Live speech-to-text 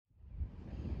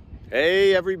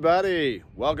Hey everybody,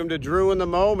 welcome to Drew in the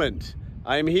Moment.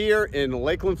 I'm here in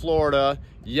Lakeland, Florida,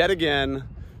 yet again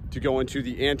to go into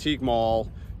the Antique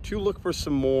Mall to look for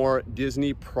some more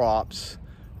Disney props,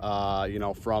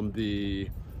 from the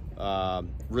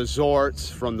resorts,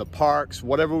 from the parks,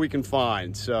 whatever we can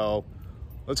find. So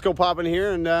let's go pop in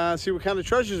here and see what kind of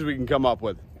treasures we can come up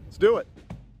with. Let's do it.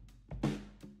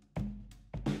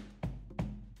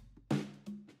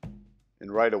 And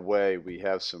right away, we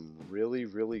have some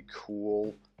really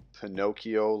cool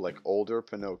Pinocchio, like older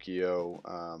Pinocchio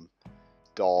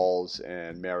dolls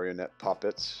and marionette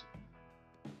puppets.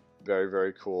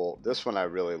 Very cool. This one I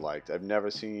really liked. I've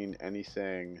never seen any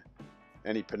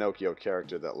Pinocchio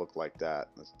character that looked like that.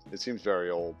 It seems very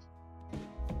old.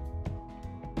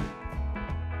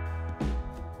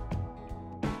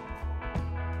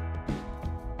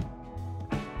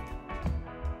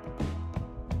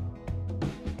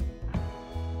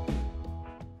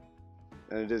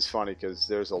 And it is funny because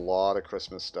there's a lot of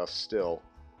Christmas stuff still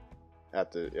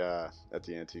at the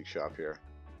antique shop here.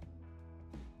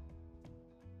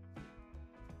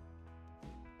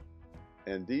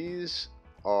 And these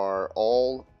are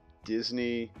all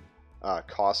Disney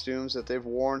costumes that they've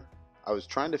worn. I was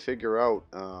trying to figure out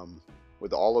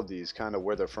with all of these kind of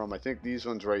where they're from. I think these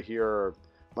ones right here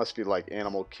must be like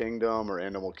Animal Kingdom or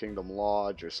Animal Kingdom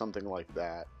Lodge or something like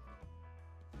that.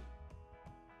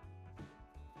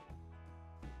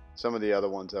 Some of the other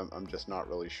ones I'm just not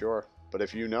really sure. But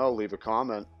if you know, leave a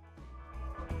comment.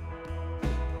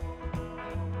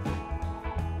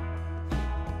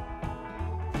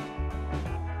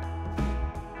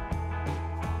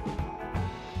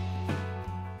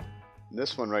 And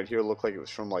this one right here looked like it was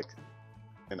from like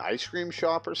an ice cream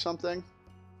shop or something,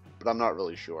 but I'm not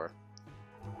really sure.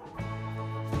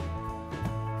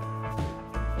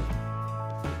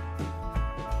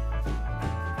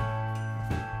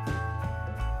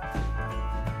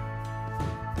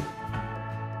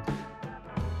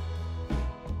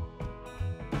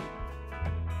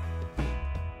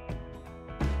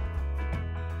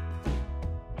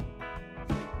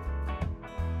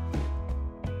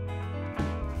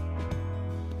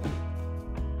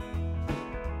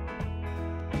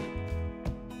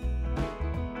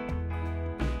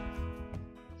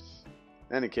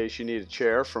 And in case you need a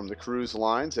chair from the cruise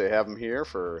lines, they have them here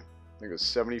for, I think it was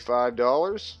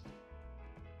 $75.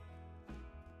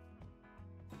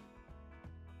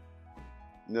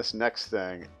 And this next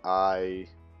thing I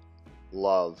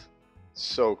love.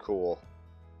 So cool.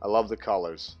 I love the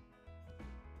colors.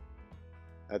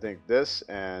 I think this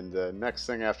and the next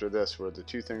thing after this were the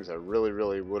two things I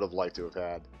really would have liked to have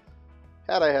had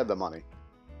I had the money.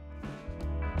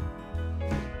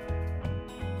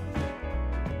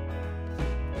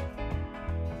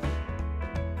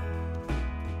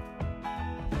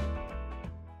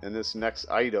 And this next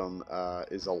item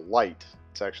is a light.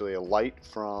 It's actually a light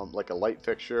from, like a light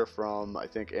fixture from, I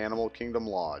think, Animal Kingdom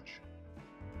Lodge.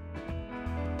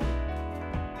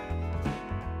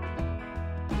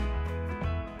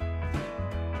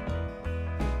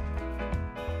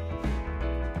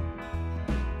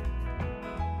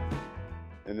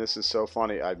 And this is so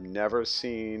funny. I've never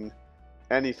seen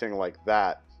anything like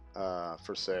that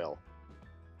for sale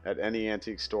at any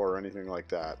antique store or anything like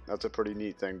that. That's a pretty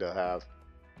neat thing to have.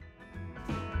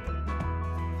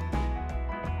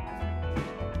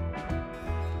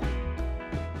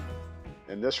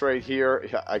 And this right here,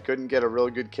 I couldn't get a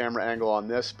really good camera angle on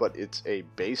this, but it's a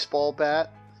baseball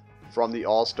bat from the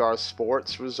All-Star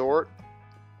Sports Resort.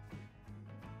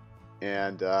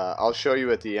 And I'll show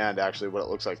you at the end actually what it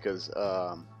looks like, because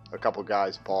a couple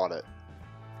guys bought it.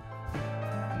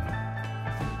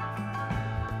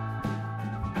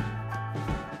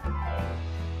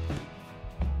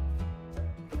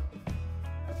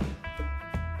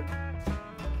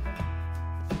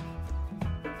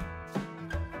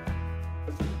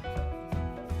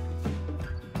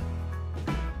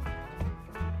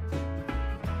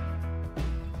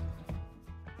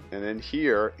 And then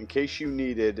here, in case you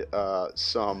needed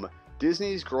some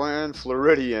Disney's Grand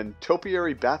Floridian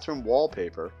topiary bathroom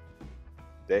wallpaper,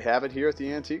 they have it here at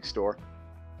the antique store.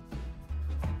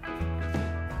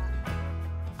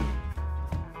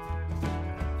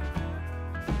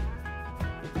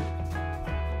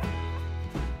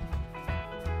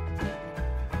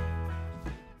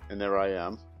 And there I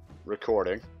am,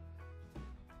 recording.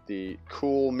 The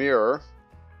cool mirror.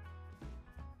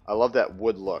 I love that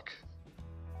wood look.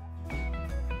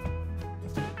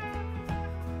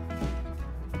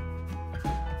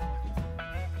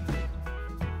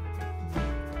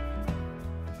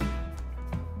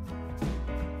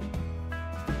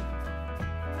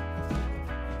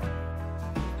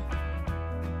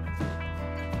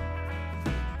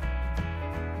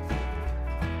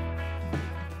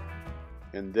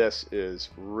 And this is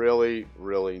really,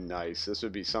 really nice. This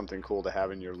would be something cool to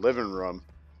have in your living room,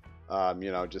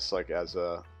 you know, just like as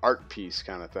a art piece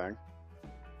kind of thing.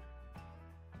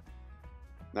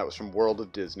 That was from World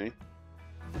of Disney.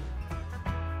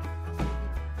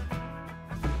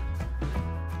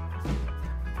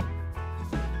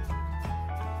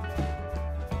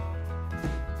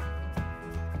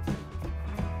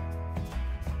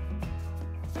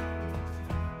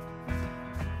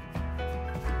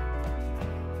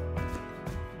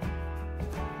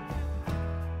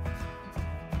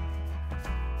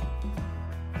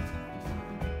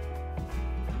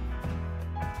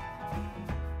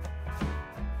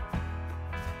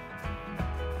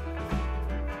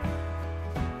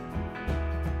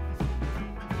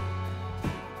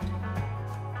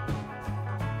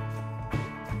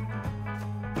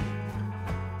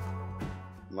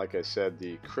 Like I said,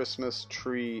 the Christmas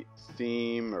tree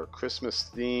theme or Christmas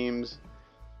themes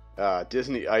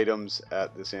Disney items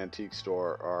at this antique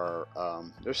store are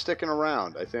they're sticking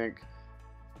around. I think,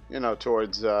 you know,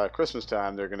 towards Christmas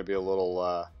time they're going to be a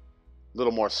little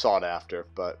more sought after,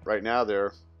 but right now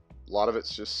a lot of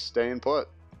it's just staying put.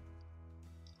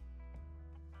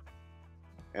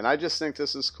 And I just think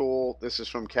this is cool. This is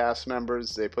from cast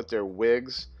members. They put their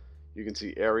wigs. You can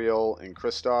see Ariel and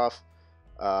Kristoff.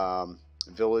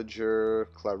 Villager,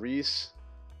 Clarice.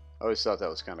 I always thought that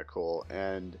was kind of cool.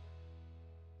 And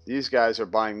these guys are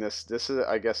buying this. This is,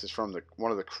 I guess, is from one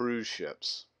of the cruise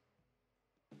ships.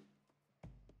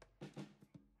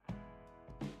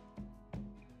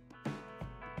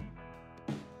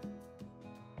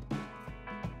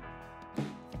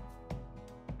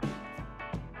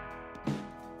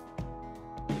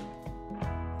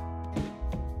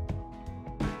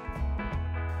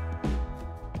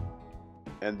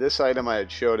 And this item I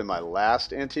had showed in my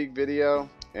last antique video,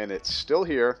 and it's still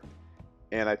here,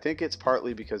 and I think it's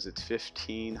partly because it's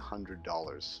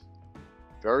 $1,500.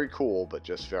 Very cool, but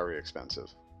just very expensive.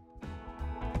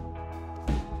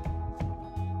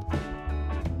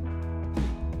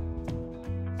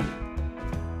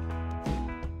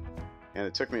 And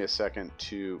it took me a second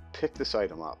to pick this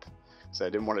item up, so I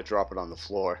didn't want to drop it on the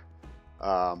floor.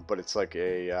 But it's like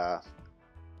a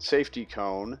safety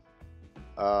cone.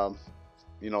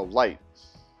 You know, light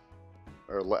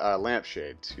or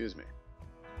lampshade, excuse me.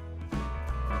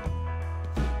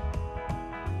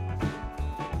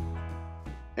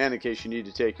 And in case you need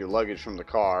to take your luggage from the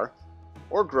car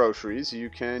or groceries, you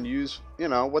can use, you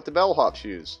know, what the bellhops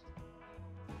use.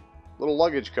 Little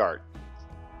luggage cart.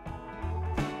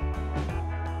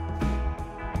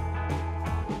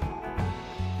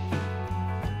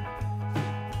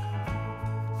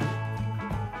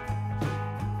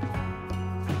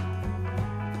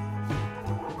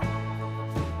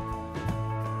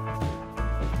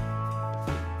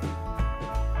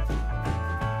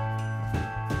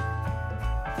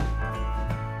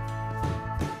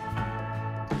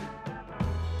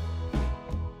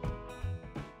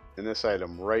 And this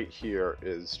item right here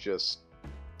is just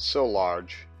so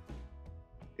large.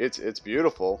 It's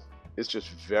beautiful. It's just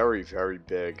very, very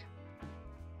big.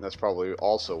 And that's probably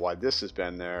also why this has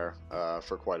been there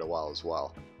for quite a while as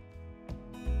well.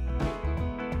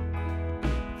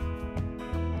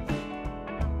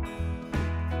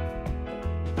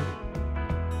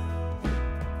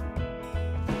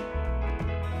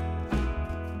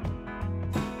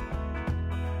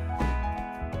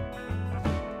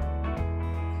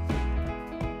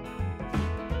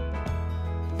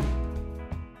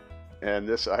 And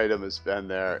this item has been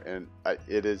there, and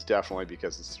it is definitely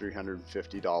because it's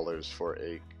 $350 for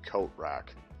a coat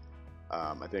rack.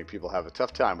 I think people have a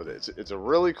tough time with it. It's a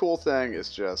really cool thing.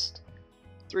 It's just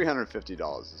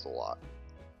 $350 is a lot.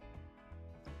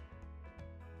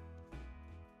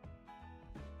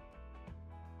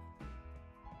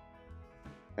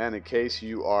 And in case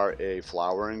you are a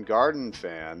Flower and Garden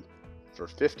fan, for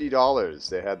 $50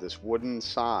 they had this wooden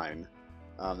sign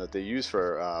that they use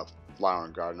for Flower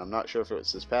and Garden. I'm not sure if it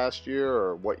was this past year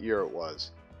or what year it was.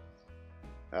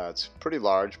 It's pretty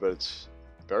large, but it's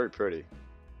very pretty.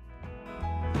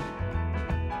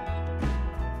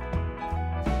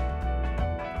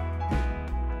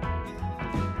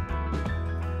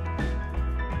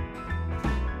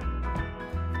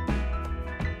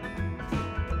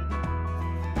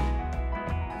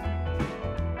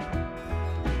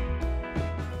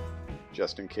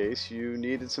 Just in case you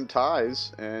needed some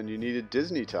ties and you needed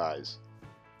Disney ties.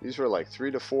 These were like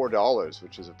 $3 to $4,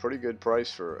 which is a pretty good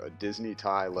price for a Disney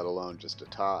tie, let alone just a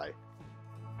tie.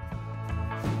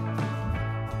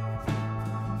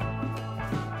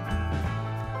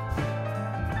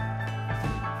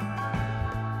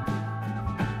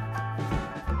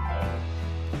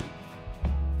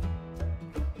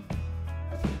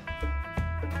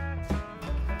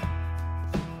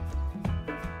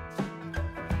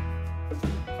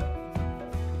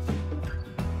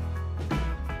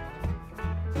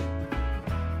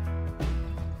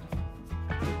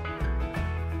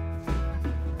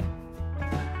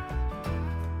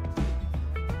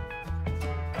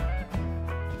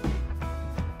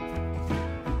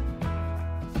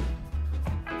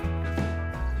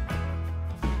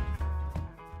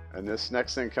 this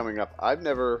next thing coming up, I've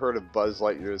never heard of Buzz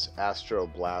Lightyear's Astro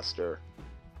Blaster.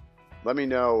 Let me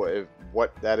know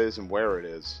what that is and where it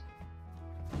is.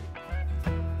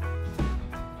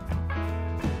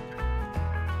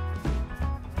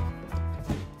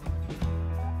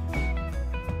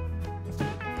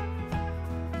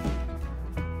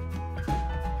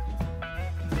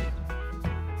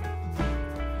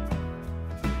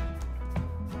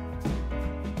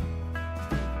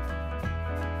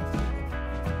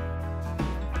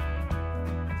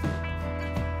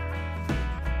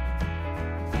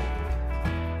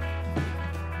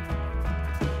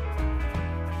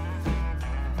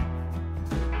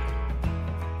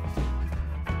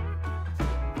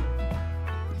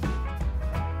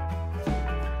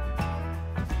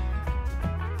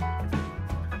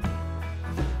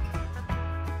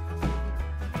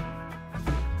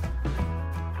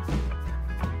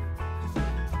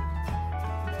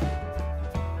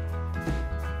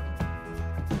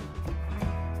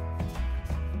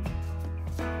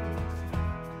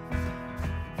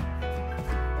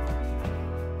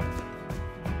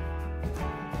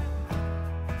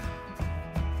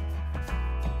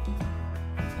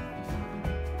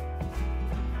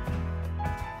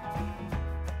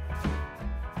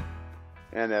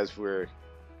 And as we're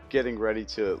getting ready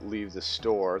to leave the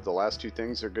store, the last two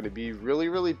things are going to be really,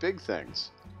 really big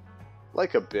things.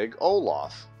 Like a big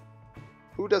Olaf.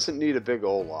 Who doesn't need a big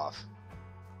Olaf?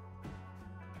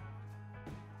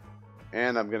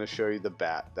 And I'm going to show you the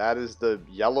bat. That is the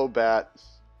yellow bat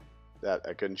that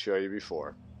I couldn't show you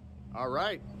before. All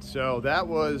right, so that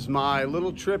was my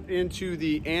little trip into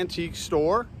the antique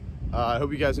store. I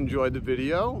hope you guys enjoyed the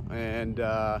video, and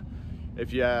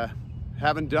if you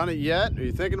haven't done it yet, are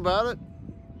you thinking about it?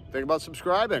 Think about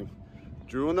subscribing.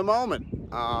 Drew in the Moment.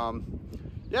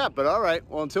 Yeah, but all right.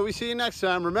 Well, until we see you next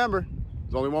time, remember,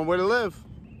 there's only one way to live.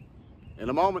 In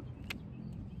a moment.